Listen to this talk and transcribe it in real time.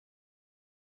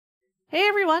Hey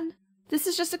everyone! This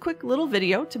is just a quick little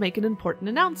video to make an important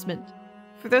announcement.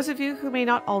 For those of you who may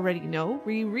not already know,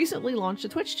 we recently launched a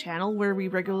Twitch channel where we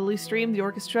regularly stream the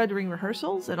orchestra during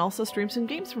rehearsals and also stream some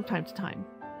games from time to time.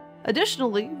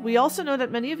 Additionally, we also know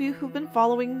that many of you who've been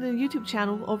following the YouTube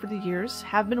channel over the years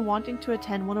have been wanting to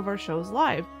attend one of our shows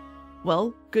live.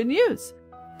 Well, good news!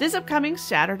 This upcoming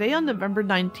Saturday on November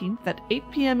 19th at 8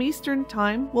 PM Eastern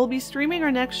Time, we'll be streaming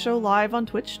our next show live on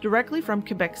Twitch directly from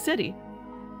Quebec City.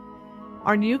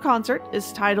 Our new concert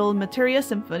is titled Materia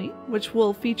Symphony, which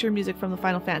will feature music from the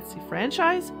Final Fantasy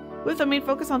franchise, with a main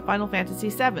focus on Final Fantasy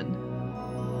VII.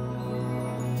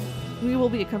 We will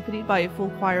be accompanied by a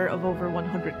full choir of over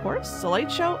 100 chorus, a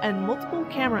light show, and multiple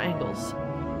camera angles.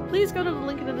 Please go to the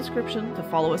link in the description to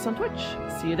follow us on Twitch.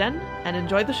 See you then, and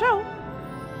enjoy the show!